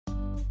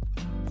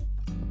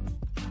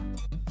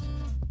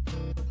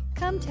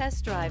Come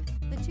test drive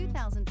the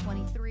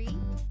 2023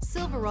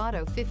 Silverado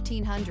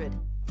 1500.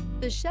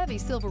 The Chevy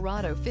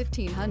Silverado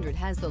 1500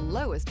 has the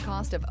lowest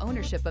cost of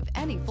ownership of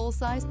any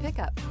full-size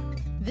pickup.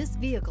 This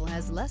vehicle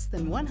has less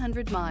than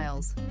 100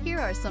 miles. Here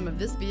are some of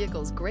this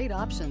vehicle's great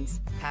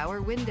options: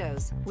 power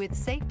windows with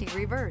safety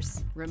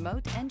reverse,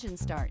 remote engine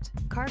start,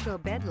 cargo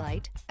bed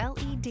light,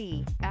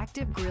 LED,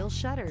 active grille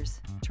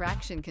shutters,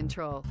 traction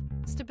control,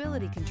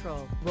 stability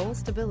control, roll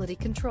stability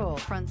control,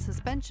 front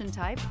suspension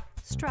type,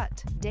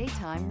 strut,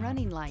 daytime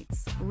running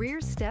lights,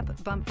 rear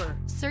step bumper.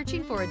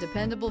 Searching for a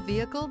dependable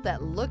vehicle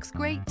that looks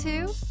great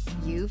too?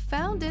 You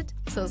found it,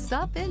 so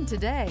stop in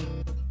today.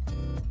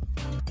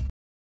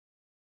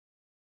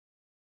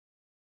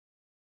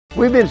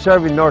 We've been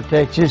serving North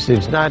Texas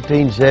since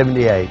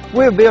 1978.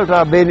 We've built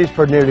our business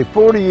for nearly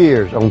 40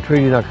 years on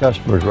treating our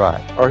customers right.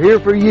 Are here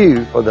for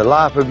you for the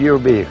life of your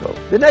vehicle.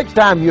 The next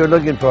time you're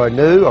looking for a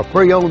new or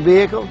pre-owned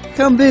vehicle,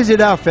 come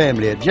visit our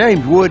family at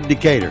James Wood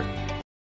Decatur.